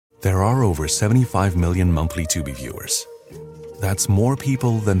There are over 75 million monthly Tubi viewers. That's more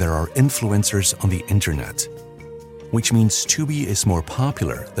people than there are influencers on the internet, which means Tubi is more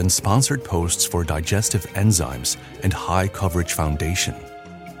popular than sponsored posts for digestive enzymes and high coverage foundation.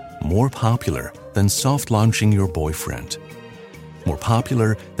 More popular than soft launching your boyfriend. More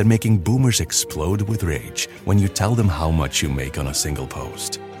popular than making boomers explode with rage when you tell them how much you make on a single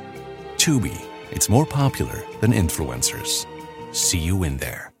post. Tubi, it's more popular than influencers. See you in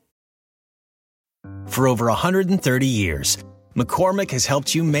there. For over 130 years, McCormick has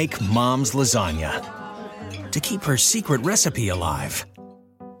helped you make mom's lasagna to keep her secret recipe alive.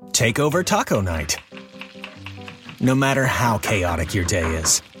 Take over taco night, no matter how chaotic your day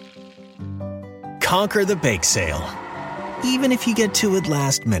is. Conquer the bake sale, even if you get to it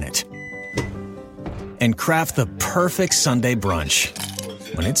last minute. And craft the perfect Sunday brunch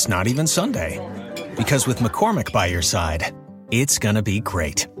when it's not even Sunday. Because with McCormick by your side, it's gonna be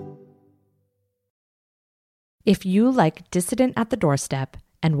great. If you like Dissident at the Doorstep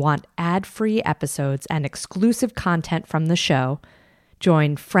and want ad-free episodes and exclusive content from the show,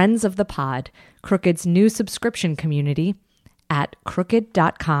 join Friends of the Pod, Crooked's new subscription community, at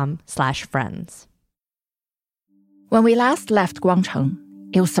crooked.com/friends. When we last left Guangcheng,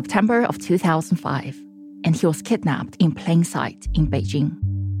 it was September of 2005, and he was kidnapped in plain sight in Beijing.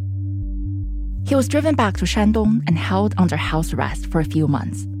 He was driven back to Shandong and held under house arrest for a few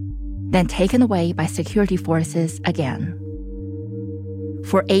months, then taken away by security forces again.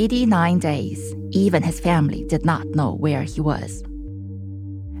 For 89 days, even his family did not know where he was.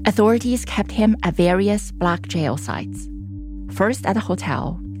 Authorities kept him at various black jail sites, first at a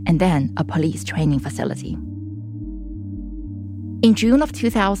hotel and then a police training facility. In June of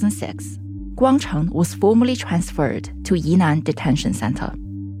 2006, Guangcheng was formally transferred to Yinan Detention Center.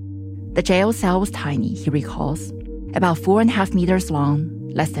 The jail cell was tiny, he recalls, about 4.5 meters long,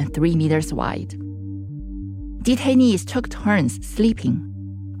 less than 3 meters wide. Detainees took turns sleeping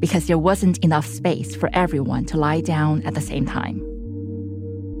because there wasn't enough space for everyone to lie down at the same time.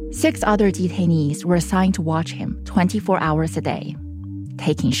 6 other detainees were assigned to watch him 24 hours a day,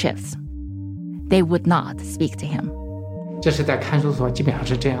 taking shifts. They would not speak to him.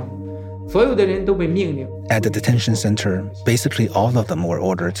 At the detention center, basically all of them were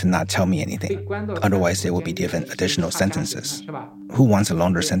ordered to not tell me anything. Otherwise, they would be given additional sentences. Who wants a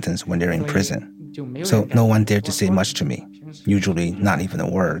longer sentence when they're in prison? So no one dared to say much to me, usually not even a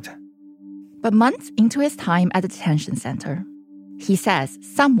word. But months into his time at the detention center, he says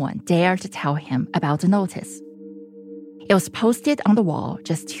someone dared to tell him about a notice. It was posted on the wall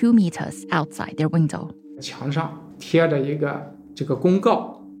just 2 meters outside their window.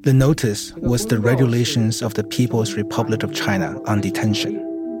 The notice was the regulations of the People's Republic of China on detention,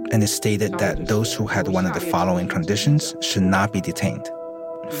 and it stated that those who had one of the following conditions should not be detained.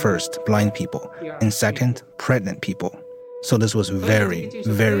 First, blind people, and second, pregnant people. So this was very,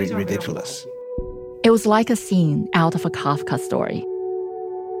 very ridiculous. It was like a scene out of a Kafka story.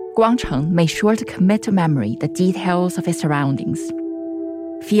 Guangcheng made sure to commit to memory the details of his surroundings,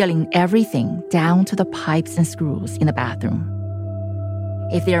 feeling everything down to the pipes and screws in the bathroom.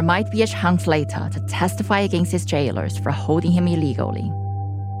 If there might be a chance later to testify against his jailers for holding him illegally,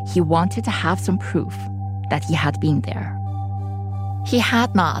 he wanted to have some proof that he had been there. He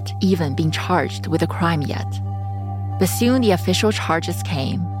had not even been charged with a crime yet, but soon the official charges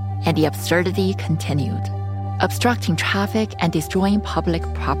came and the absurdity continued, obstructing traffic and destroying public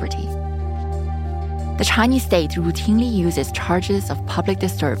property. The Chinese state routinely uses charges of public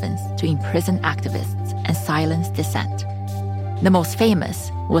disturbance to imprison activists and silence dissent. The most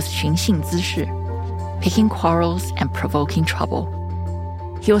famous was 寻衅滋事, picking quarrels and provoking trouble.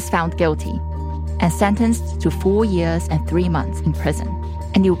 He was found guilty and sentenced to 4 years and 3 months in prison,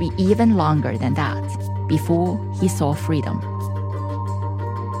 and it would be even longer than that before he saw freedom.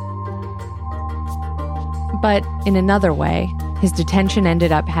 But in another way, his detention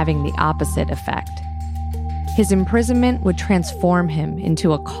ended up having the opposite effect. His imprisonment would transform him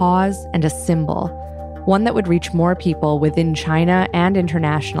into a cause and a symbol, one that would reach more people within China and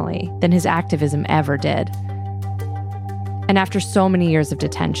internationally than his activism ever did. And after so many years of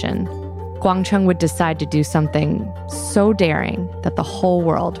detention, Guangcheng would decide to do something so daring that the whole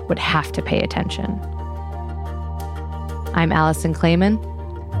world would have to pay attention. I'm Allison Clayman.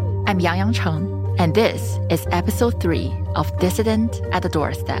 I'm Yang Cheng, and this is episode 3 of Dissident at the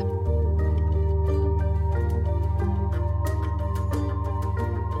Doorstep.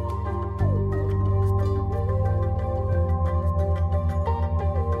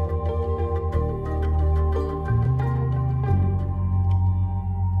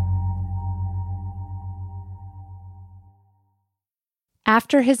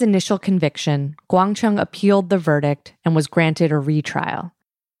 After his initial conviction, Guangcheng appealed the verdict and was granted a retrial.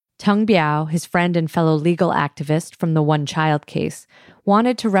 Teng Biao, his friend and fellow legal activist from the one-child case,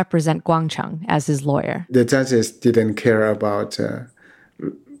 wanted to represent Guangcheng as his lawyer. The judges didn't care about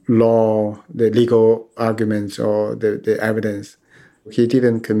law, the legal arguments, or the evidence. He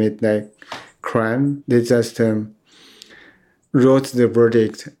didn't commit that crime. They just wrote the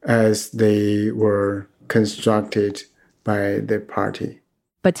verdict as they were constructed by the party.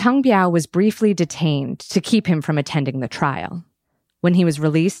 But Teng Biao was briefly detained to keep him from attending the trial. When he was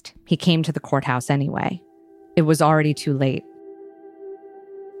released, he came to the courthouse anyway. It was already too late.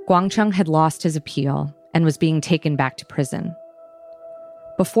 Guangcheng had lost his appeal and was being taken back to prison.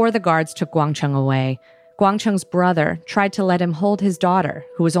 Before the guards took Guangcheng away, Guangcheng's brother tried to let him hold his daughter,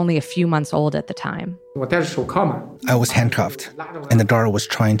 who was only a few months old at the time. I was handcuffed, and the guard was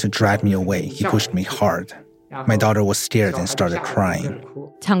trying to drag me away. He pushed me hard. My daughter was scared and started crying.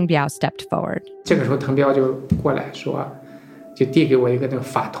 Teng Biao stepped forward. Teng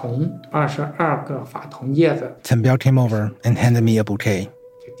Biao came over and handed me a bouquet.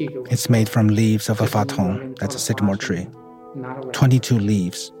 It's made from leaves of a fatong, that's a sycamore tree. 22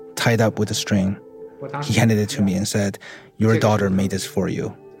 leaves, tied up with a string. He handed it to me and said, "Your daughter made this for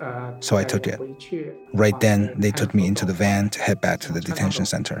you." So I took it. Right then, they took me into the van to head back to the detention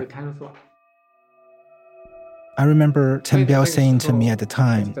center. I remember Teng Biao saying to me at the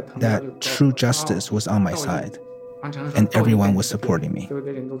time that true justice was on my side, and everyone was supporting me.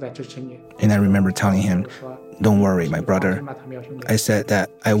 And I remember telling him, "Don't worry, my brother." I said that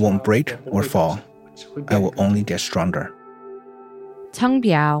I won't break or fall. I will only get stronger. Teng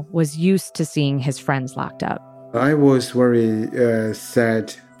Biao was used to seeing his friends locked up. I was very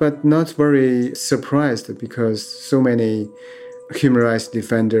sad, but not very surprised because so many human rights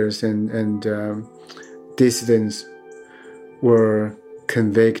defenders and dissidents were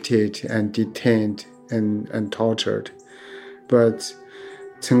convicted and detained and tortured. But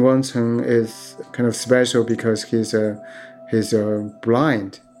Chen Guangcheng is kind of special because he's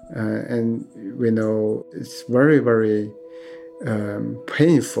blind, and we know it's very, very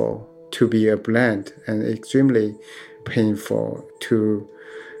painful to be a blind, and extremely painful to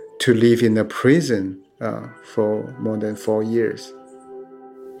live in a prison for more than 4 years.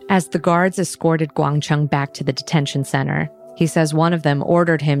 As the guards escorted Guangcheng back to the detention center, he says one of them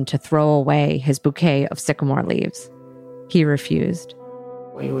ordered him to throw away his bouquet of sycamore leaves. He refused.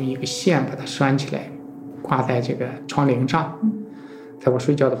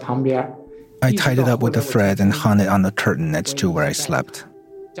 I tied it up with a thread and hung it on the curtain next to where I slept.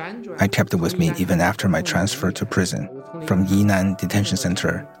 I kept it with me even after my transfer to prison, from Yinan Detention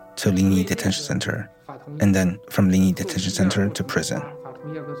Center to Linyi Detention Center, and then from Linyi Detention Center to prison.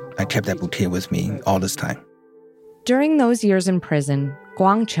 I kept that bouquet with me all this time. During those years in prison,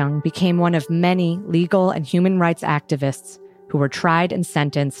 Guangcheng became one of many legal and human rights activists who were tried and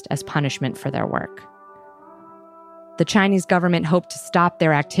sentenced as punishment for their work. The Chinese government hoped to stop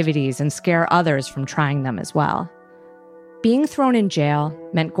their activities and scare others from trying them as well. Being thrown in jail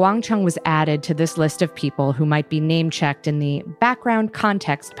meant Guangcheng was added to this list of people who might be name-checked in the background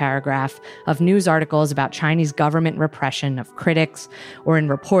context paragraph of news articles about Chinese government repression of critics or in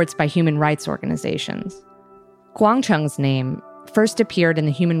reports by human rights organizations. Guangcheng's name first appeared in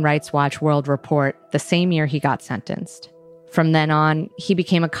the Human Rights Watch World Report the same year he got sentenced. From then on, he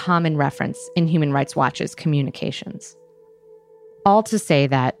became a common reference in Human Rights Watch's communications. All to say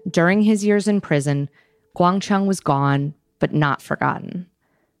that during his years in prison, Guangcheng was gone, but not forgotten,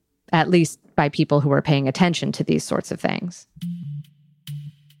 at least by people who were paying attention to these sorts of things.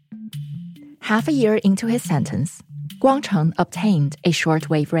 Half a year into his sentence, Guangcheng obtained a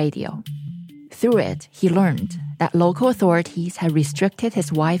shortwave radio. Through it, he learned that local authorities had restricted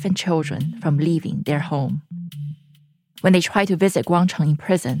his wife and children from leaving their home. When they tried to visit Guangcheng in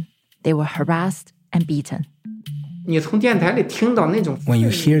prison, they were harassed and beaten. When you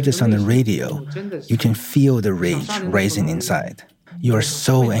hear this on the radio, you can feel the rage rising inside. You are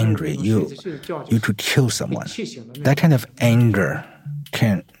so angry, you could kill someone. That kind of anger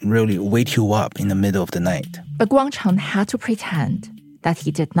can really wake you up in the middle of the night. But Guangcheng had to pretend that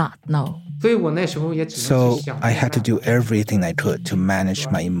he did not know. So I had to do everything I could to manage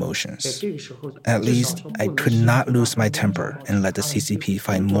my emotions. At least I could not lose my temper and let the CCP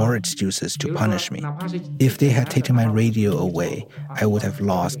find more excuses to punish me. If they had taken my radio away, I would have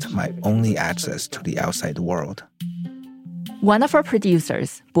lost my only access to the outside world. One of our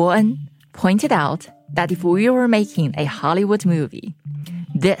producers, Bo-en, pointed out that if we were making a Hollywood movie,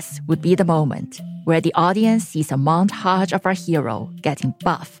 this would be the moment where the audience sees a montage of our hero getting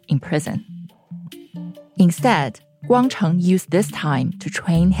buff in prison. Instead, Guangcheng used this time to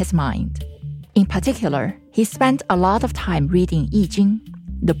train his mind. In particular, he spent a lot of time reading I Ching,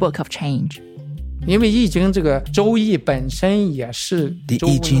 the Book of Change. 因为易经这个周易本身也是 The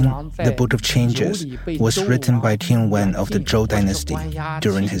I Ching, the Book of Changes, was written by King Wen of the Zhou dynasty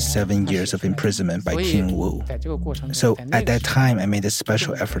during his 7 years of imprisonment by King Wu. So at that time, I made a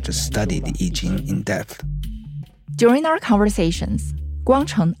special effort to study the I Ching in depth. During our conversations,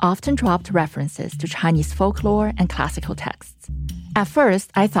 Guangcheng often dropped references to Chinese folklore and classical texts. At first,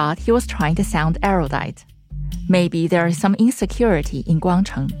 I thought he was trying to sound erudite. Maybe there is some insecurity in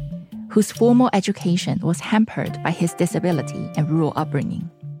Guangcheng, whose formal education was hampered by his disability and rural upbringing.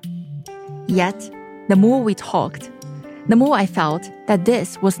 Yet, the more we talked, the more I felt that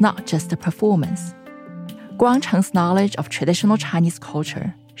this was not just a performance. Guangcheng's knowledge of traditional Chinese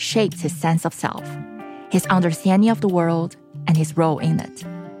culture shaped his sense of self, his understanding of the world, and his role in it.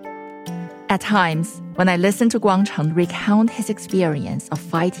 At times, when I listened to Guangcheng recount his experience of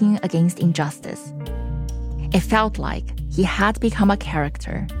fighting against injustice, it felt like he had become a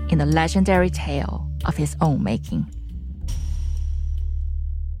character in a legendary tale of his own making.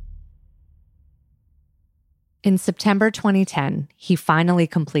 In September 2010, he finally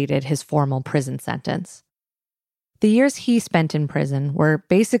completed his formal prison sentence. The years he spent in prison were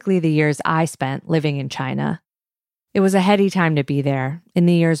basically the years I spent living in China. It was a heady time to be there, in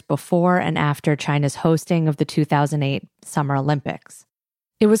the years before and after China's hosting of the 2008 Summer Olympics.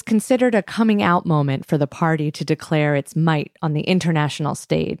 It was considered a coming-out moment for the party to declare its might on the international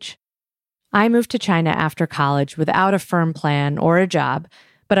stage. I moved to China after college without a firm plan or a job,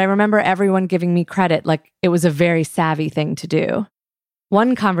 but I remember everyone giving me credit like it was a very savvy thing to do.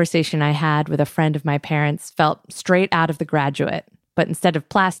 One conversation I had with a friend of my parents felt straight out of The Graduate, but instead of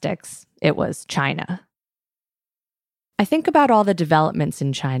plastics, it was China. I think about all the developments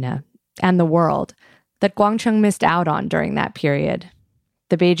in China and the world that Guangcheng missed out on during that period.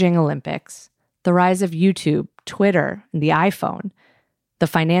 The Beijing Olympics, the rise of YouTube, Twitter, and the iPhone, the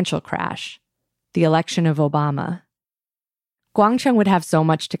financial crash, the election of Obama. Guangcheng would have so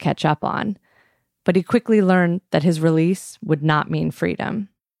much to catch up on, but he quickly learned that his release would not mean freedom.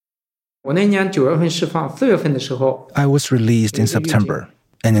 I was released in September,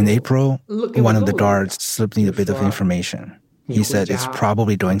 and in April, one of the guards slipped me a bit of information. He said it's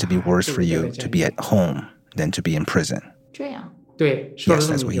probably going to be worse for you to be at home than to be in prison. Yes,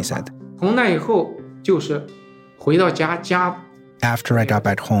 that's what he said. After I got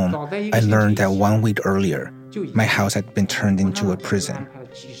back home, I learned that 1 week earlier, my house had been turned into a prison.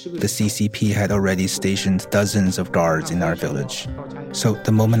 The CCP had already stationed dozens of guards in our village. So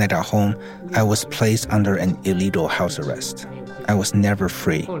the moment I got home, I was placed under an illegal house arrest. I was never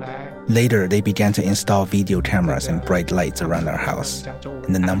free. Later, they began to install video cameras and bright lights around our house,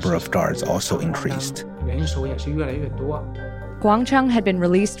 and the number of guards also increased. Guangcheng had been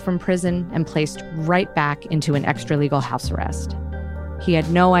released from prison and placed right back into an extralegal house arrest. He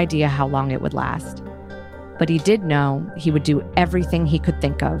had no idea how long it would last, but he did know he would do everything he could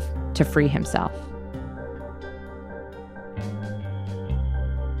think of to free himself.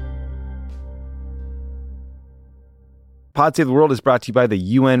 Pod Save the World is brought to you by the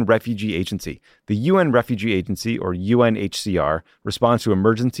UN Refugee Agency. The UN Refugee Agency, or UNHCR, responds to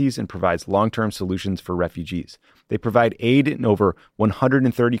emergencies and provides long-term solutions for refugees. They provide aid in over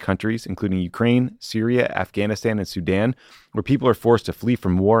 130 countries, including Ukraine, Syria, Afghanistan, and Sudan, where people are forced to flee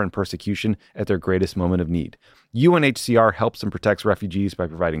from war and persecution at their greatest moment of need. UNHCR helps and protects refugees by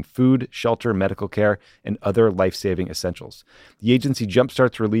providing food, shelter, medical care, and other life-saving essentials. The agency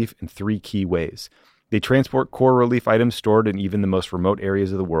jumpstarts relief in 3 key ways. They transport core relief items stored in even the most remote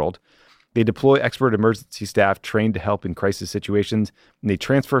areas of the world. They deploy expert emergency staff trained to help in crisis situations, and they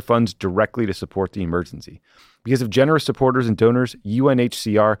transfer funds directly to support the emergency. Because of generous supporters and donors,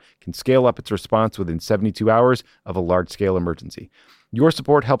 UNHCR can scale up its response within 72 hours of a large-scale emergency. Your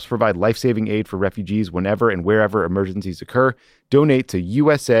support helps provide life-saving aid for refugees whenever and wherever emergencies occur. Donate to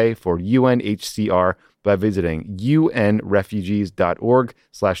USA for UNHCR by visiting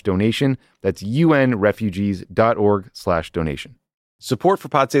unrefugees.org/donation. That's unrefugees.org/donation. Support for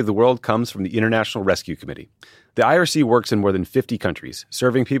Pod Save the World comes from the International Rescue Committee. The IRC works in more than 50 countries,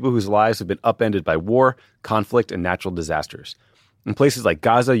 serving people whose lives have been upended by war, conflict, and natural disasters. In places like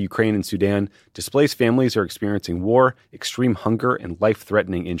Gaza, Ukraine, and Sudan, displaced families are experiencing war, extreme hunger, and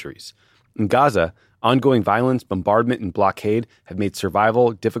life-threatening injuries. In Gaza, ongoing violence, bombardment, and blockade have made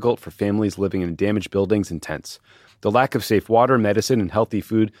survival difficult for families living in damaged buildings and tents. The lack of safe water, medicine, and healthy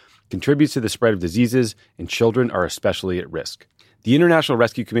food contributes to the spread of diseases, and children are especially at risk. The International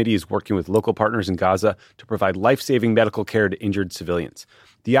Rescue Committee is working with local partners in Gaza to provide life-saving medical care to injured civilians.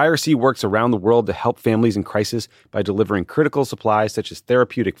 The IRC works around the world to help families in crisis by delivering critical supplies such as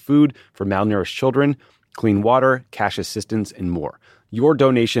therapeutic food for malnourished children, clean water, cash assistance, and more. Your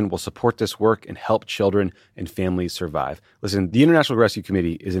donation will support this work and help children and families survive. Listen, the International Rescue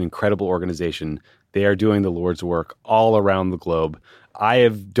Committee is an incredible organization. They are doing the Lord's work all around the globe. I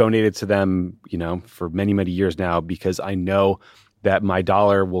have donated to them, for many, many years now because I know that my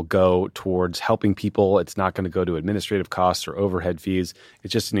dollar will go towards helping people. It's not going to go to administrative costs or overhead fees.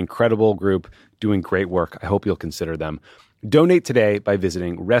 It's just an incredible group doing great work. I hope you'll consider them. Donate today by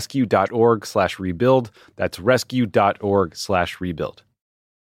visiting rescue.org/rebuild. That's rescue.org/rebuild.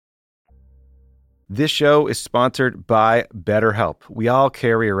 This show is sponsored by BetterHelp. We all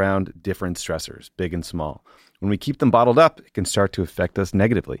carry around different stressors, big and small. When we keep them bottled up, it can start to affect us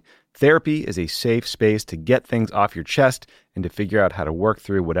negatively. Therapy is a safe space to get things off your chest and to figure out how to work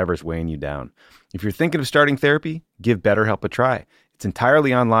through whatever's weighing you down. If you're thinking of starting therapy, give BetterHelp a try. It's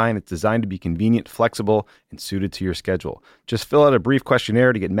entirely online. It's designed to be convenient, flexible, and suited to your schedule. Just fill out a brief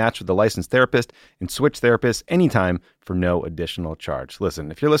questionnaire to get matched with a licensed therapist and switch therapists anytime for no additional charge.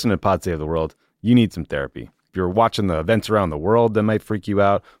 Listen, if you're listening to Pod Save the World, you need some therapy. If you're watching the events around the world that might freak you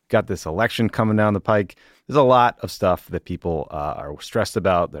out, we've got this election coming down the pike. There's a lot of stuff that people are stressed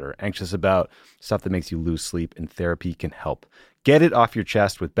about, that are anxious about, stuff that makes you lose sleep, and therapy can help. Get it off your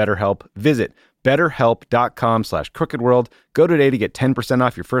chest with BetterHelp. Visit BetterHelp.com/crookedworld. Go today to get 10%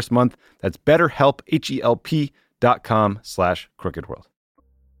 off your first month. That's BetterHelp, HELP.com/crookedworld.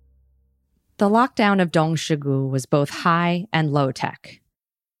 The lockdown of Dongshigu was both high and low tech.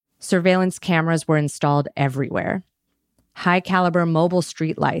 Surveillance cameras were installed everywhere. High-caliber mobile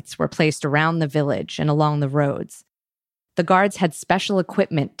streetlights were placed around the village and along the roads. The guards had special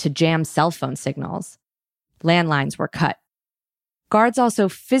equipment to jam cell phone signals. Landlines were cut. Guards also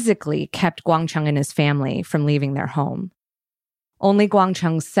physically kept Guangcheng and his family from leaving their home. Only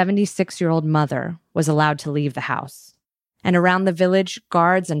Guangcheng's 76-year-old mother was allowed to leave the house. And around the village,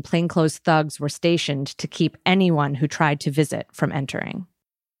 guards and plainclothes thugs were stationed to keep anyone who tried to visit from entering.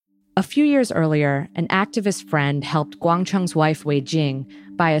 A few years earlier, an activist friend helped Guangcheng's wife Wei Jing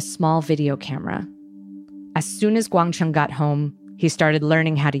buy a small video camera. As soon as Guangcheng got home, he started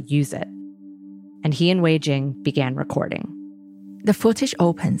learning how to use it. And he and Wei Jing began recording. The footage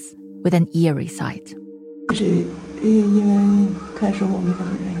opens with an eerie sight.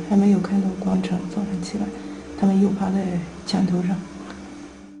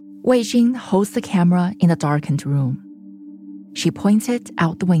 Wei Jing holds the camera in a darkened room. She points it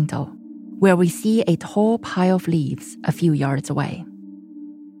out the window, where we see a tall pile of leaves a few yards away.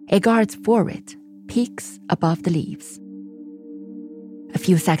 A guard for it peeks above the leaves. A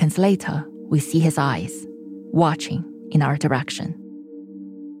few seconds later, we see his eyes, watching in our direction.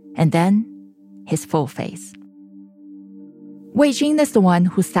 And then, his full face. Wei Jing is the one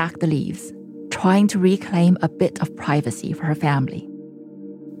who stacked the leaves, trying to reclaim a bit of privacy for her family.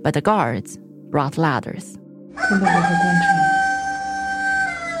 But the guards brought ladders.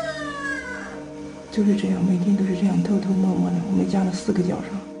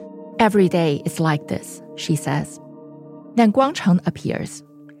 Every day is like this, she says. Then Guangcheng appears.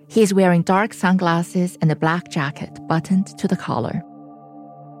 He is wearing dark sunglasses and a black jacket buttoned to the collar.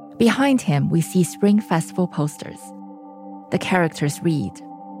 Behind him, we see Spring Festival posters. The characters read,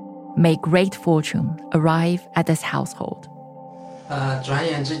 "May great fortune arrive at this household."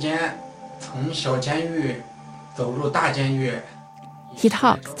 He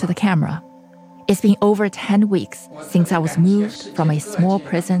talks to the camera. It's been over 10 weeks since I was moved from a small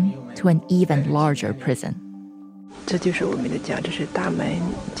prison to an even larger prison.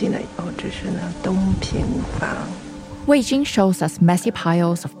 Wei Jing shows us messy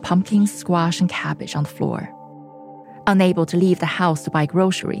piles of pumpkin, squash, and cabbage on the floor. Unable to leave the house to buy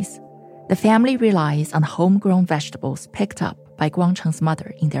groceries, the family relies on homegrown vegetables picked up by Guangcheng's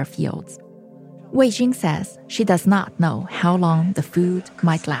mother in their fields. Wei Jing says she does not know how long the food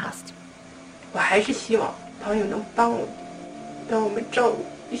might last.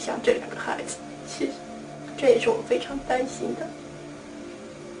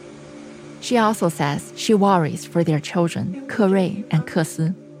 She also says she worries for their children, Ke Rui and Ke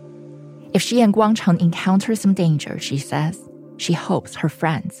Si. If she and Guangcheng encounter some danger, she says, she hopes her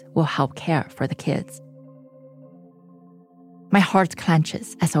friends will help care for the kids. My heart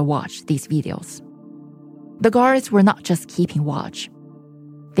clenches as I watch these videos. The guards were not just keeping watch.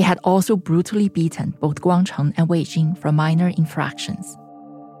 They had also brutally beaten both Guangcheng and Wei Jing for minor infractions.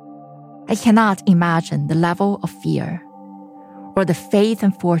 I cannot imagine the level of fear or the faith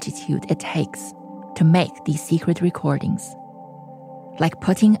and fortitude it takes to make these secret recordings, like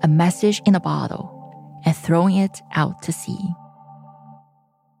putting a message in a bottle and throwing it out to sea.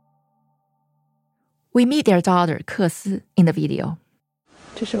 We meet their daughter, Ke in the video.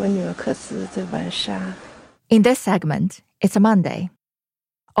 这是我女儿克斯在玩沙。 In this segment, it's a Monday.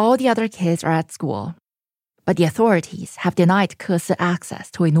 All the other kids are at school, but the authorities have denied Ke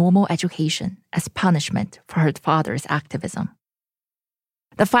access to a normal education as punishment for her father's activism.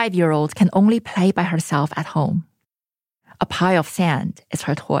 The 5-year-old can only play by herself at home. A pile of sand is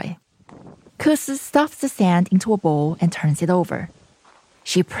her toy. Ke stuffs the sand into a bowl and turns it over.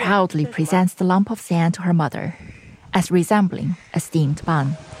 She proudly presents the lump of sand to her mother as resembling a steamed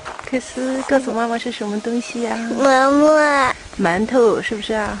bun. 克斯，告诉妈妈是什么东西呀？馍馍。馒头是不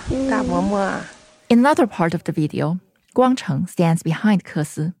是啊？大馍馍啊。In another part of the video, Guangcheng stands behind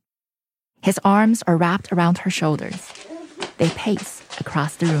Ke. His arms are wrapped around her shoulders. They pace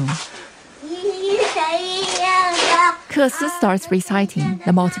across the room. Ke starts reciting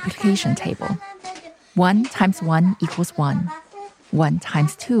the multiplication table. 1 times 1 equals 1. 1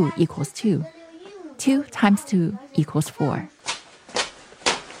 times 2 equals 2. 2 times 2 equals 4.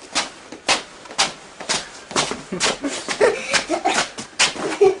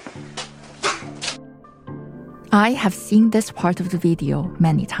 I have seen this part of the video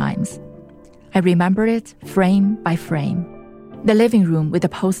many times. I remember it frame by frame. The living room with the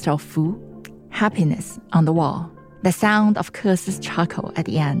poster of Fu, happiness on the wall, the sound of Ke's chuckle at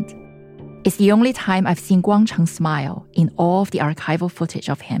the end. It's the only time I've seen Guangcheng smile in all of the archival footage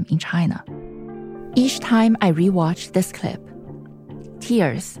of him in China. Each time I rewatch this clip,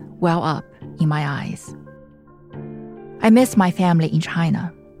 tears well up in my eyes. I miss my family in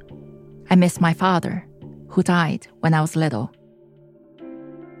China. I miss my father, who died when I was little.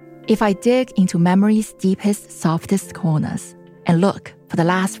 If I dig into memory's deepest, softest corners and look for the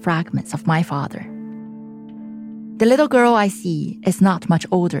last fragments of my father, the little girl I see is not much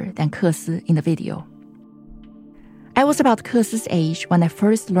older than Ke in the video. I was about Ke's age when I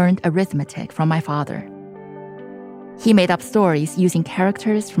first learned arithmetic from my father. He made up stories using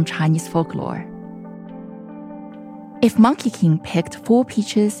characters from Chinese folklore. If Monkey King picked 4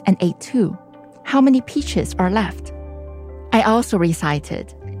 peaches and ate 2, how many peaches are left? I also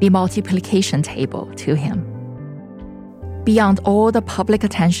recited the multiplication table to him. Beyond all the public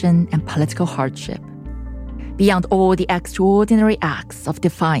attention and political hardship, beyond all the extraordinary acts of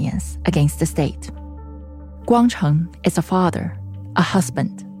defiance against the state, Guangcheng is a father, a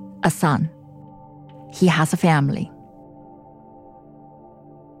husband, a son. He has a family.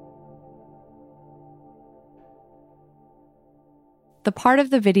 The part of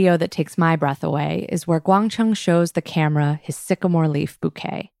the video that takes my breath away is where Guangcheng shows the camera his sycamore leaf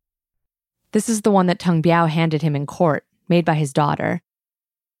bouquet. This is the one that Teng Biao handed him in court, made by his daughter.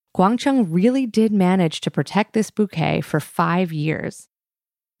 Guangcheng really did manage to protect this bouquet for 5 years.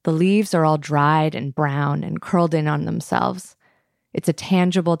 The leaves are all dried and brown and curled in on themselves. It's a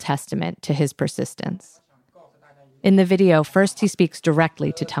tangible testament to his persistence. In the video, first he speaks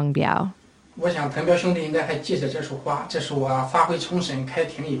directly to Teng Biao. He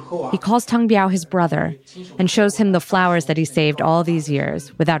calls Teng Biao his brother and shows him the flowers that he saved all these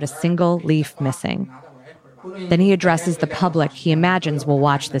years without a single leaf missing. Then he addresses the public he imagines will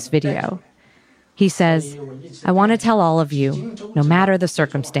watch this video. He says, "I want to tell all of you, no matter the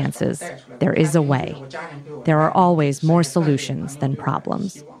circumstances, there is a way. There are always more solutions than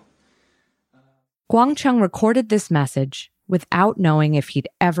problems." Guangcheng recorded this message without knowing if he'd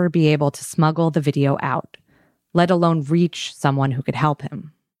ever be able to smuggle the video out, let alone reach someone who could help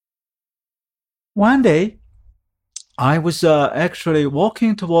him. One day, I was actually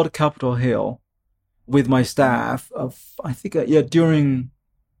walking toward Capitol Hill with my staff, during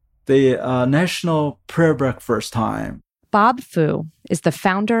the National Prayer Breakfast time. Bob Fu is the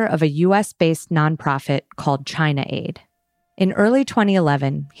founder of a US-based nonprofit called China Aid. In early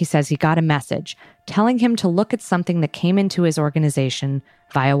 2011, he says he got a message telling him to look at something that came into his organization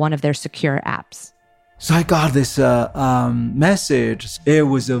via one of their secure apps. So I got this message. It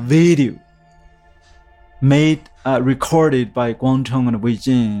was a video recorded by Guangcheng and Wei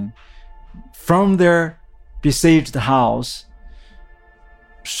Jing from their besieged house,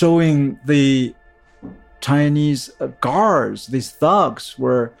 showing the Chinese guards, these thugs,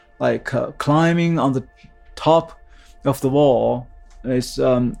 were climbing on the top of the wall. Wei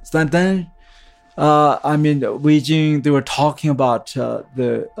Jing, they were talking about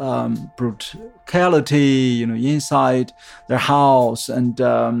the brutality, inside their house, and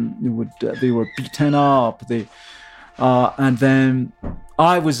they were beaten up. And then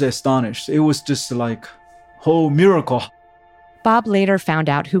I was astonished. It was just like whole miracle. Bob later found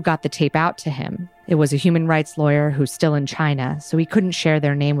out who got the tape out to him. It was a human rights lawyer who's still in China, so he couldn't share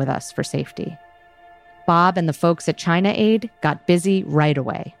their name with us for safety. Bob and the folks at China Aid got busy right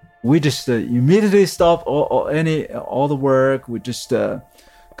away. We just immediately stopped all the work. We just subtitle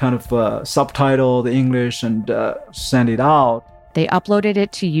the English and send it out. They uploaded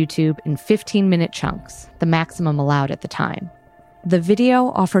it to YouTube in 15-minute chunks, the maximum allowed at the time. The video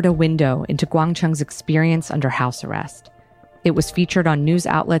offered a window into Guangcheng's experience under house arrest. It was featured on news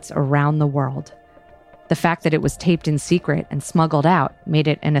outlets around the world. The fact that it was taped in secret and smuggled out made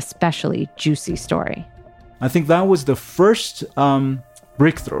it an especially juicy story. I think that was the first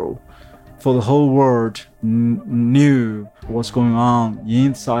breakthrough for the whole world knew what's going on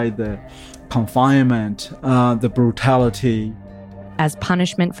inside the confinement, the brutality. As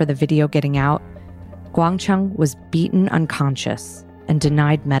punishment for the video getting out, Guangcheng was beaten unconscious and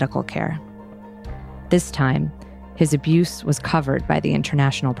denied medical care. This time, his abuse was covered by the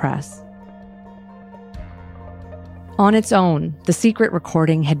international press. On its own, the secret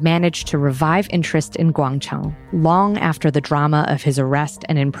recording had managed to revive interest in Guangcheng long after the drama of his arrest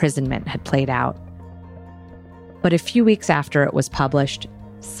and imprisonment had played out. But a few weeks after it was published,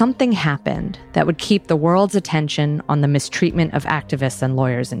 something happened that would keep the world's attention on the mistreatment of activists and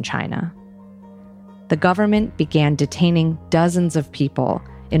lawyers in China. The government began detaining dozens of people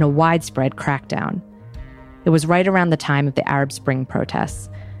in a widespread crackdown. It was right around the time of the Arab Spring protests,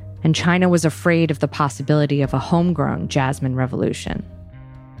 and China was afraid of the possibility of a homegrown Jasmine revolution.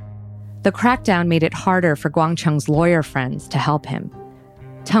 The crackdown made it harder for Guangcheng's lawyer friends to help him.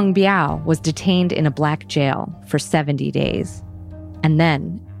 Teng Biao was detained in a black jail for 70 days. And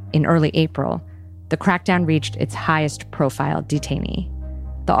then, in early April, the crackdown reached its highest profile detainee,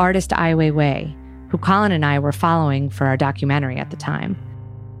 the artist Ai Weiwei, who Colin and I were following for our documentary at the time.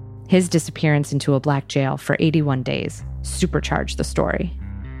 His disappearance into a black jail for 81 days supercharged the story.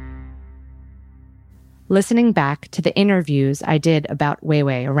 Listening back to the interviews I did about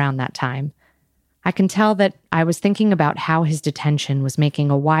Weiwei around that time, I can tell that I was thinking about how his detention was making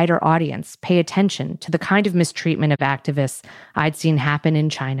a wider audience pay attention to the kind of mistreatment of activists I'd seen happen in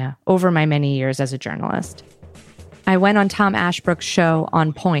China over my many years as a journalist. I went on Tom Ashbrook's show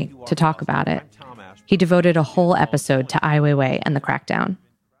On Point to talk about it. He devoted a whole episode to Ai Weiwei and the crackdown.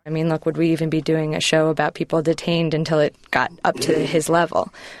 I mean, look, would we even be doing a show about people detained until it got up to his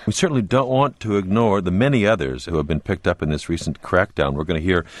level? We certainly don't want to ignore the many others who have been picked up in this recent crackdown. We're going to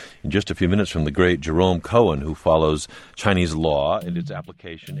hear in just a few minutes from the great Jerome Cohen, who follows Chinese law and its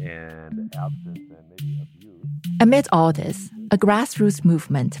application and absence and maybe abuse. Amid all this, a grassroots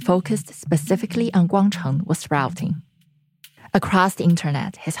movement focused specifically on Guangcheng was sprouting. Across the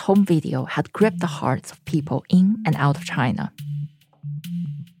internet, his home video had gripped the hearts of people in and out of China.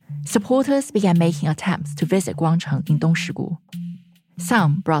 Supporters began making attempts to visit Guangcheng in Dongshigu.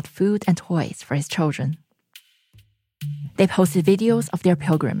 Some brought food and toys for his children. They posted videos of their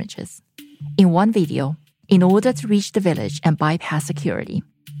pilgrimages. In one video, in order to reach the village and bypass security,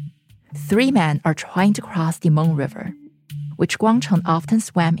 3 men are trying to cross the Meng River, which Guangcheng often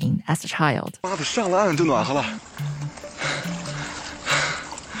swam in as a child.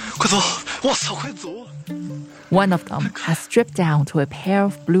 One of them has stripped down to a pair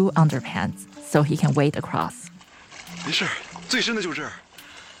of blue underpants so he can wade across.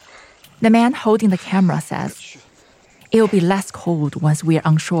 The man holding the camera says, "It'll be less cold once we're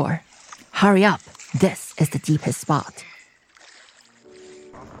on shore. Hurry up, this is the deepest spot."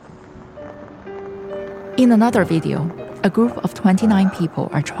 In another video, a group of 29 people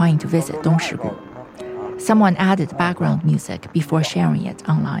are trying to visit Dongshigu. Someone added background music before sharing it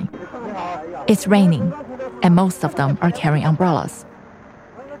online. It's raining, and most of them are carrying umbrellas.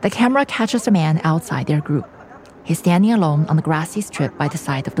 The camera catches a man outside their group. He's standing alone on the grassy strip by the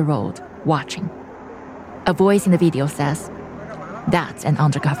side of the road, watching. A voice in the video says, "That's an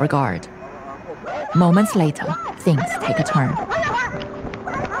undercover guard." Moments later, things take a turn.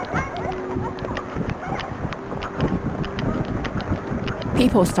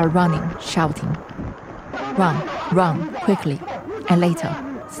 People start running, shouting, "Run, run, quickly," and later,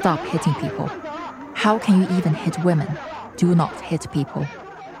 "Stop hitting people. How can you even hit women? Do not hit people."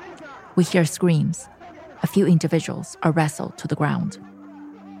 We hear screams. A few individuals are wrestled to the ground.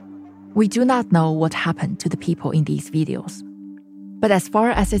 We do not know what happened to the people in these videos. But as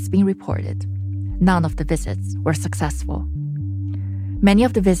far as it's been reported, none of the visits were successful. Many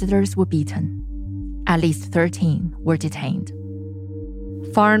of the visitors were beaten. At least 13 were detained.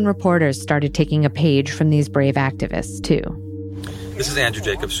 Foreign reporters started taking a page from these brave activists, too. This is Andrew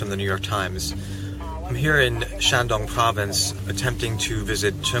Jacobs from the New York Times. I'm here in Shandong province attempting to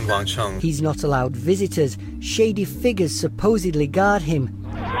visit Guangcheng. He's not allowed visitors. Shady figures supposedly guard him.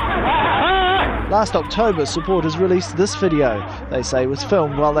 Last October, supporters released this video. They say it was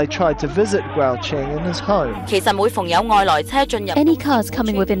filmed while they tried to visit Guangcheng in his home. Any cars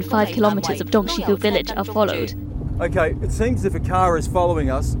coming within 5 kilometers of Dongshigu village are followed. Okay, it seems as if a car is following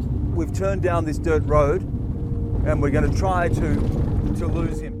us. We've turned down this dirt road and we're going to try to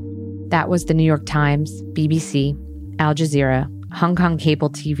lose him. That was the New York Times, BBC, Al Jazeera, Hong Kong Cable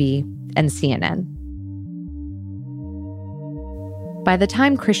TV, and CNN. By the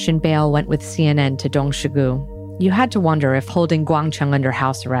time Christian Bale went with CNN to Dongshigu, you had to wonder if holding Guangcheng under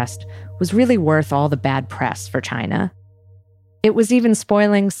house arrest was really worth all the bad press for China. It was even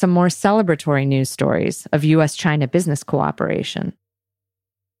spoiling some more celebratory news stories of US-China business cooperation.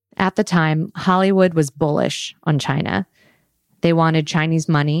 At the time, Hollywood was bullish on China. They wanted Chinese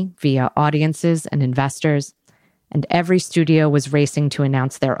money via audiences and investors, and every studio was racing to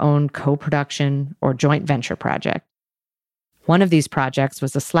announce their own co-production or joint venture project. One of these projects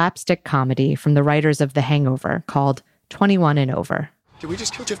was a slapstick comedy from the writers of The Hangover called 21 and Over. Did we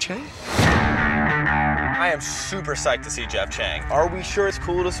just kill Jeff Chang? I am super psyched to see Jeff Chang. Are we sure it's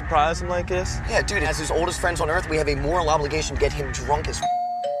cool to surprise him like this? Yeah, dude, as his oldest friends on Earth, we have a moral obligation to get him drunk as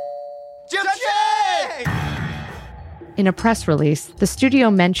Jeff Chang! In a press release, the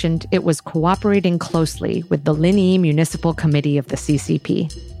studio mentioned it was cooperating closely with the Linyi Municipal Committee of the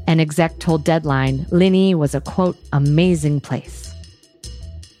CCP. An exec told Deadline Linyi was a, quote, amazing place.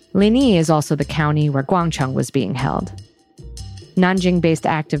 Linyi is also the county where Guangcheng was being held. Nanjing-based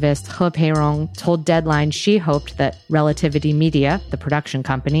activist He Peirong told Deadline she hoped that Relativity Media, the production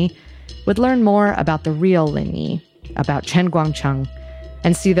company, would learn more about the real Linyi, about Chen Guangcheng,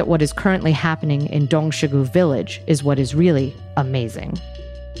 and see that what is currently happening in Dongshigu village is what is really amazing.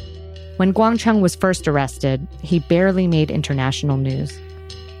 When Guangcheng was first arrested, he barely made international news.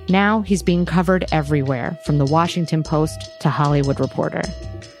 Now he's being covered everywhere, from the Washington Post to Hollywood Reporter.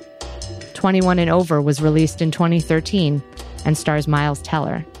 21 and Over was released in 2013 and stars Miles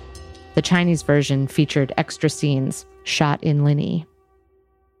Teller. The Chinese version featured extra scenes shot in Linyi.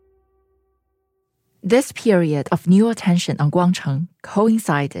 This period of new attention on Guangcheng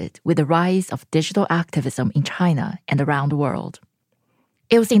coincided with the rise of digital activism in China and around the world.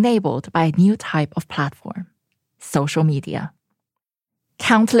 It was enabled by a new type of platform, social media.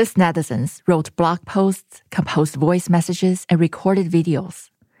 Countless netizens wrote blog posts, composed voice messages, and recorded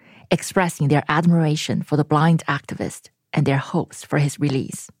videos, expressing their admiration for the blind activist and their hopes for his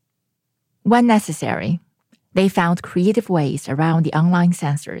release. When necessary, they found creative ways around the online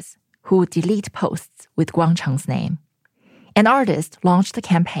censors who would delete posts with Guangcheng's name. An artist launched a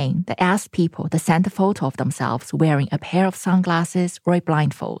campaign that asked people to send a photo of themselves wearing a pair of sunglasses or a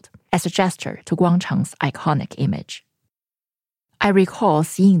blindfold as a gesture to Guangcheng's iconic image. I recall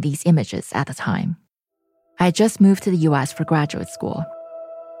seeing these images at the time. I had just moved to the US for graduate school.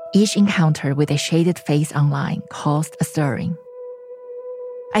 Each encounter with a shaded face online caused a stirring.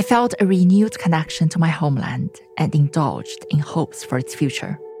 I felt a renewed connection to my homeland and indulged in hopes for its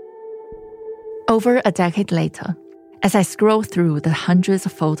future. Over a decade later, as I scroll through the hundreds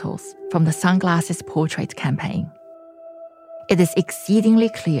of photos from the Sunglasses Portrait campaign, it is exceedingly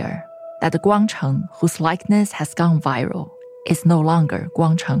clear that the Guangcheng whose likeness has gone viral is no longer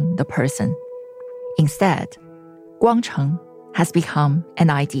Guangcheng the person. Instead, Guangcheng has become an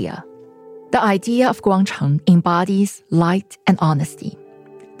idea. The idea of Guangcheng embodies light and honesty,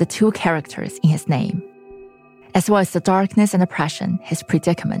 the two characters in his name, as well as the darkness and oppression his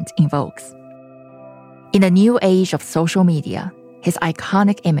predicament invokes. In the new age of social media, his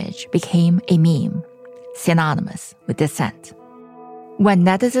iconic image became a meme, synonymous with dissent. When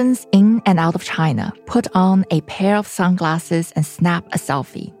netizens in and out of China put on a pair of sunglasses and snap a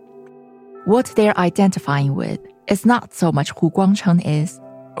selfie, what they're identifying with is not so much who Guangcheng is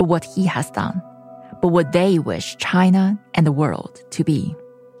or what he has done, but what they wish China and the world to be.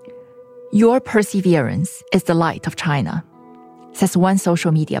 Your perseverance is the light of China, says one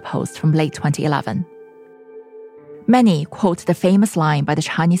social media post from late 2011. Many quote the famous line by the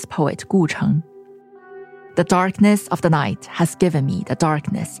Chinese poet Gu Cheng, "The darkness of the night has given me the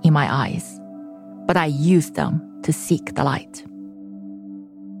darkness in my eyes, but I used them to seek the light."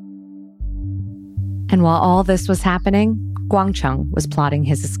 And while all this was happening, Guangcheng was plotting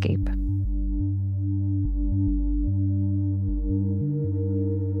his escape.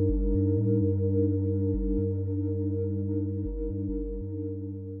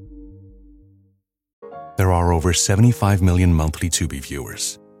 There are over 75 million monthly Tubi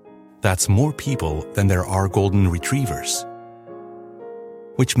viewers. That's more people than there are golden retrievers.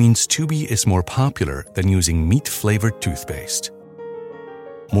 Which means Tubi is more popular than using meat-flavored toothpaste.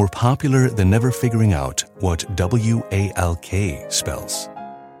 More popular than never figuring out what WALK spells.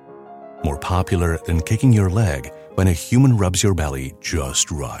 more popular than kicking your leg when a human rubs your belly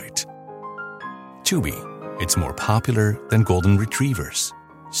just right. Tubi, it's more popular than golden retrievers.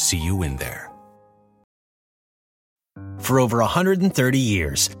 See you in there. For over 130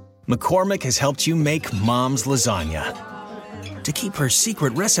 years, McCormick has helped you make mom's lasagna to keep her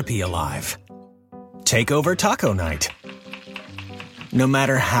secret recipe alive. Take over taco night. No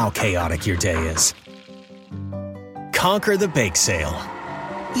matter how chaotic your day is. Conquer the bake sale,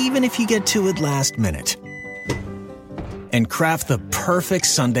 even if you get to it last minute. And craft the perfect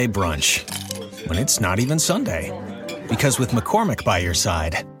Sunday brunch when it's not even Sunday. Because with McCormick by your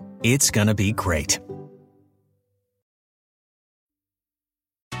side, it's gonna be great.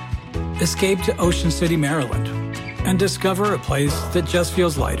 Escape to Ocean City, Maryland, and discover a place that just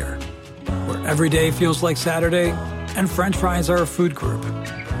feels lighter, where every day feels like Saturday and French fries are a food group,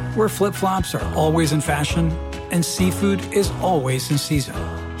 where flip-flops are always in fashion and seafood is always in season,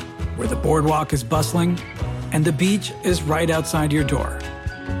 where the boardwalk is bustling and the beach is right outside your door,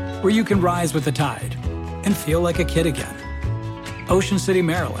 where you can rise with the tide and feel like a kid again. Ocean City,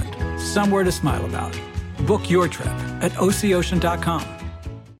 Maryland, somewhere to smile about. Book your trip at OCOcean.com.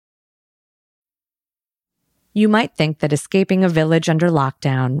 You might think that escaping a village under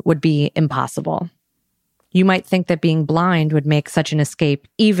lockdown would be impossible. You might think that being blind would make such an escape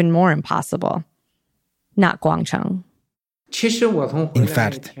even more impossible. Not Guangcheng. In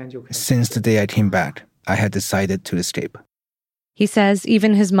fact, since the day I came back, I had decided to escape. He says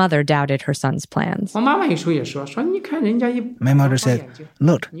even his mother doubted her son's plans. My mother said,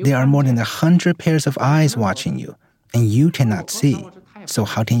 "Look, there are more than 100 pairs of eyes watching you, and you cannot see. So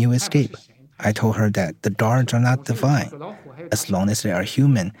how can you escape?" I told her that the guards are not divine. As long as they are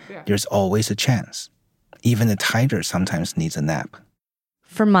human, there's always a chance. Even a tiger sometimes needs a nap.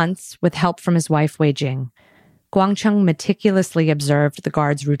 For months, with help from his wife Wei Jing, Guangcheng meticulously observed the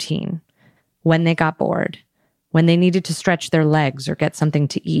guards' routine. When they got bored, when they needed to stretch their legs or get something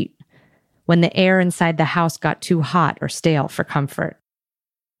to eat, when the air inside the house got too hot or stale for comfort.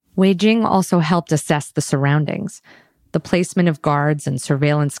 Wei Jing also helped assess the surroundings, the placement of guards and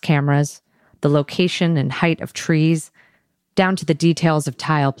surveillance cameras, the location and height of trees, down to the details of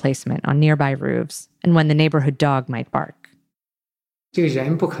tile placement on nearby roofs and when the neighborhood dog might bark. There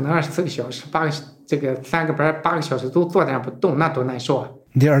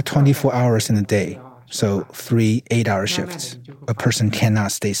are 24 hours in a day, so 3 8-hour shifts. A person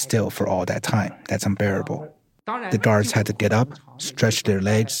cannot stay still for all that time. That's unbearable. The guards had to get up, stretch their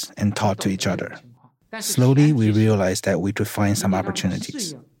legs, and talk to each other. Slowly, we realized that we could find some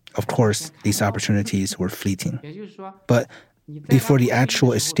opportunities. Of course, these opportunities were fleeting. But before the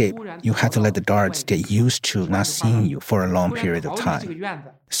actual escape, you had to let the guards get used to not seeing you for a long period of time.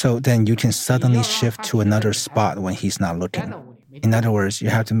 So then you can suddenly shift to another spot when he's not looking. In other words, you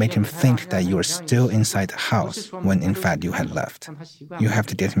have to make him think that you are still inside the house when in fact you had left. You have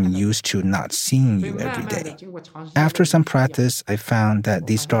to get him used to not seeing you every day. After some practice, I found that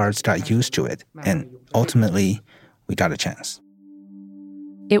these guards got used to it, and ultimately, we got a chance.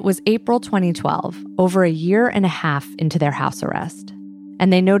 It was April 2012, over a year and a half into their house arrest,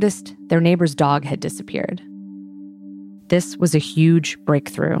 and they noticed their neighbor's dog had disappeared. This was a huge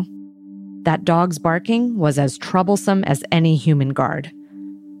breakthrough. That dog's barking was as troublesome as any human guard.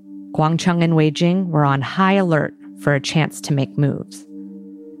 Guangcheng and Wei Jing were on high alert for a chance to make moves.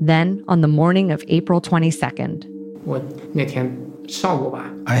 Then, on the morning of April 22nd,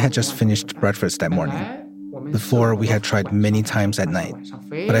 I had just finished breakfast that morning. Before, we had tried many times at night.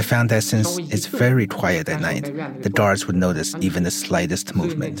 But I found that since it's very quiet at night, the guards would notice even the slightest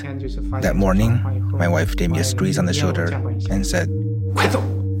movement. That morning, my wife gave me a squeeze on the shoulder and said,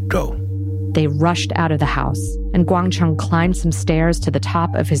 "Go." They rushed out of the house, and Guangcheng climbed some stairs to the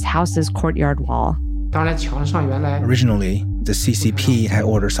top of his house's courtyard wall. Originally, the CCP had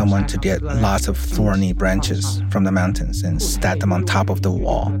ordered someone to get lots of thorny branches from the mountains and stack them on top of the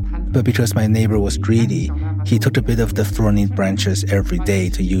wall. But because my neighbor was greedy, he took a bit of the thorny branches every day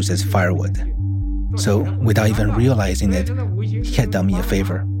to use as firewood. So, without even realizing it, he had done me a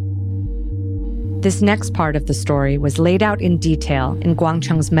favor. This next part of the story was laid out in detail in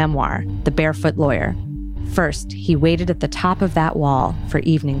Guangcheng's memoir, The Barefoot Lawyer. First, he waited at the top of that wall for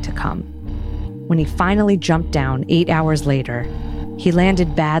evening to come. When he finally jumped down 8 hours later, he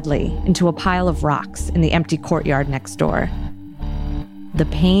landed badly into a pile of rocks in the empty courtyard next door. The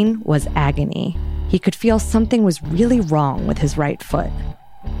pain was agony. He could feel something was really wrong with his right foot,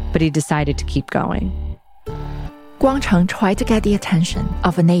 but he decided to keep going. Guangcheng tried to get the attention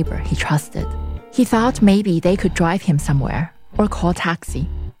of a neighbor he trusted. He thought maybe they could drive him somewhere or call a taxi.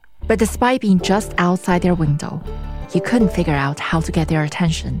 But despite being just outside their window, he couldn't figure out how to get their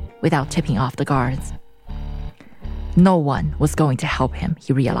attention without tipping off the guards. No one was going to help him,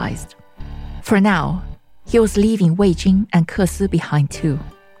 he realized. For now, he was leaving Wei Jing and Ke Si behind too.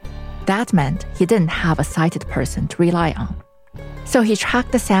 That meant he didn't have a sighted person to rely on. So he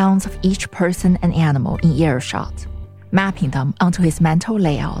tracked the sounds of each person and animal in earshot, mapping them onto his mental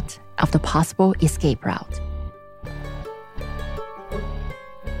layout of the possible escape route.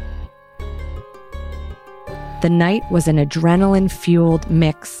 The night was an adrenaline-fueled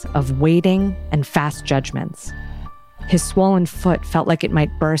mix of waiting and fast judgments. His swollen foot felt like it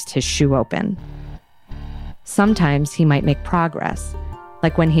might burst his shoe open. Sometimes he might make progress,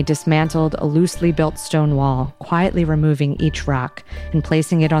 like when he dismantled a loosely built stone wall, quietly removing each rock and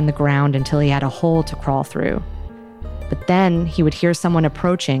placing it on the ground until he had a hole to crawl through. But then he would hear someone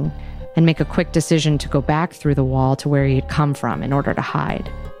approaching and make a quick decision to go back through the wall to where he had come from in order to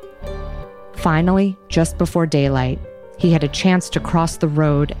hide. Finally, just before daylight, he had a chance to cross the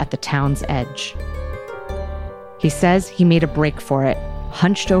road at the town's edge. He says he made a break for it,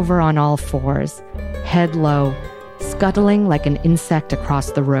 hunched over on all fours, head low, scuttling like an insect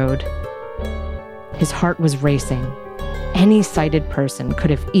across the road. His heart was racing. Any sighted person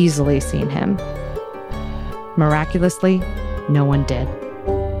could have easily seen him. Miraculously, no one did.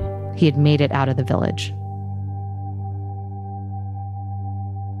 He had made it out of the village.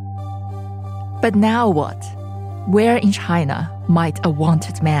 But now what? Where in China might a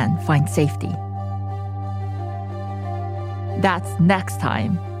wanted man find safety? That's next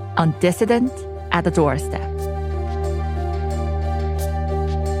time on Dissident at the Doorstep.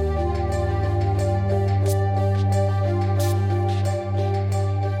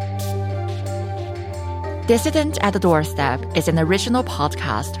 Dissident at the Doorstep is an original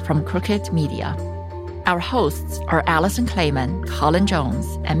podcast from Crooked Media. Our hosts are Alison Clayman, Colin Jones,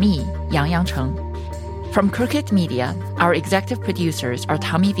 and me, Yang Cheng. From Crooked Media, our executive producers are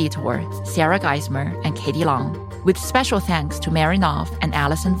Tommy Vitor, Sarah Geismer, and Katie Long, with special thanks to Mary Knopf and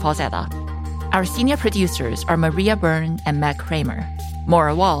Alison Falzetta. Our senior producers are Maria Byrne and Meg Kramer.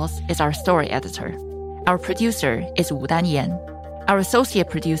 Maura Walls is our story editor. Our producer is Wu Dan Yan. Our associate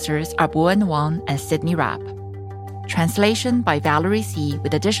producers are Bowen Wang and Sydney Rapp. Translation by Valerie C.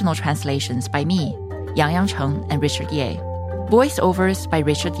 with additional translations by me, Yang Cheng and Richard Ye. Voiceovers by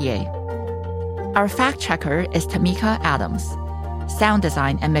Richard Ye. Our fact checker is Tamika Adams. Sound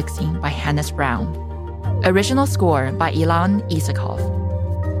design and mixing by Hannes Brown. Original score by Ilan Isakov.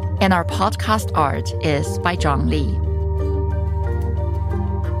 And our podcast art is by Zhang Li.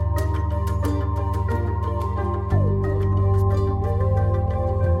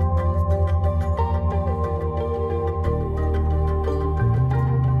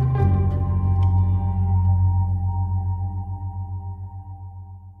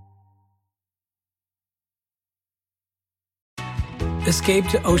 Escape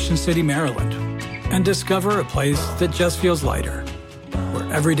to Ocean City, Maryland, and discover a place that just feels lighter,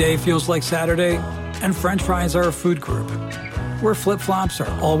 where every day feels like Saturday and French fries are a food group, where flip-flops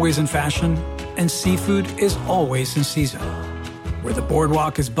are always in fashion and seafood is always in season, where the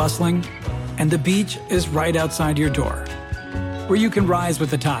boardwalk is bustling and the beach is right outside your door, where you can rise with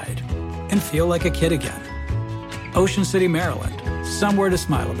the tide and feel like a kid again. Ocean City, Maryland, somewhere to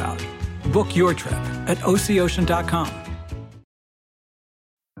smile about. Book your trip at OCOcean.com.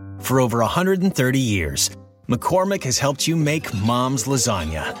 For over 130 years, McCormick has helped you make Mom's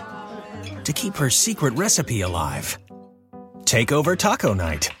lasagna to keep her secret recipe alive. Take over taco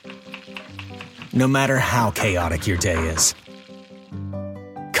night. No matter how chaotic your day is.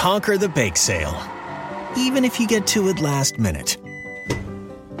 Conquer the bake sale, even if you get to it last minute.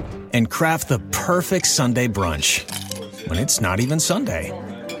 And craft the perfect Sunday brunch when it's not even Sunday.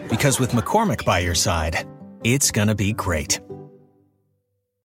 Because with McCormick by your side, it's gonna be great.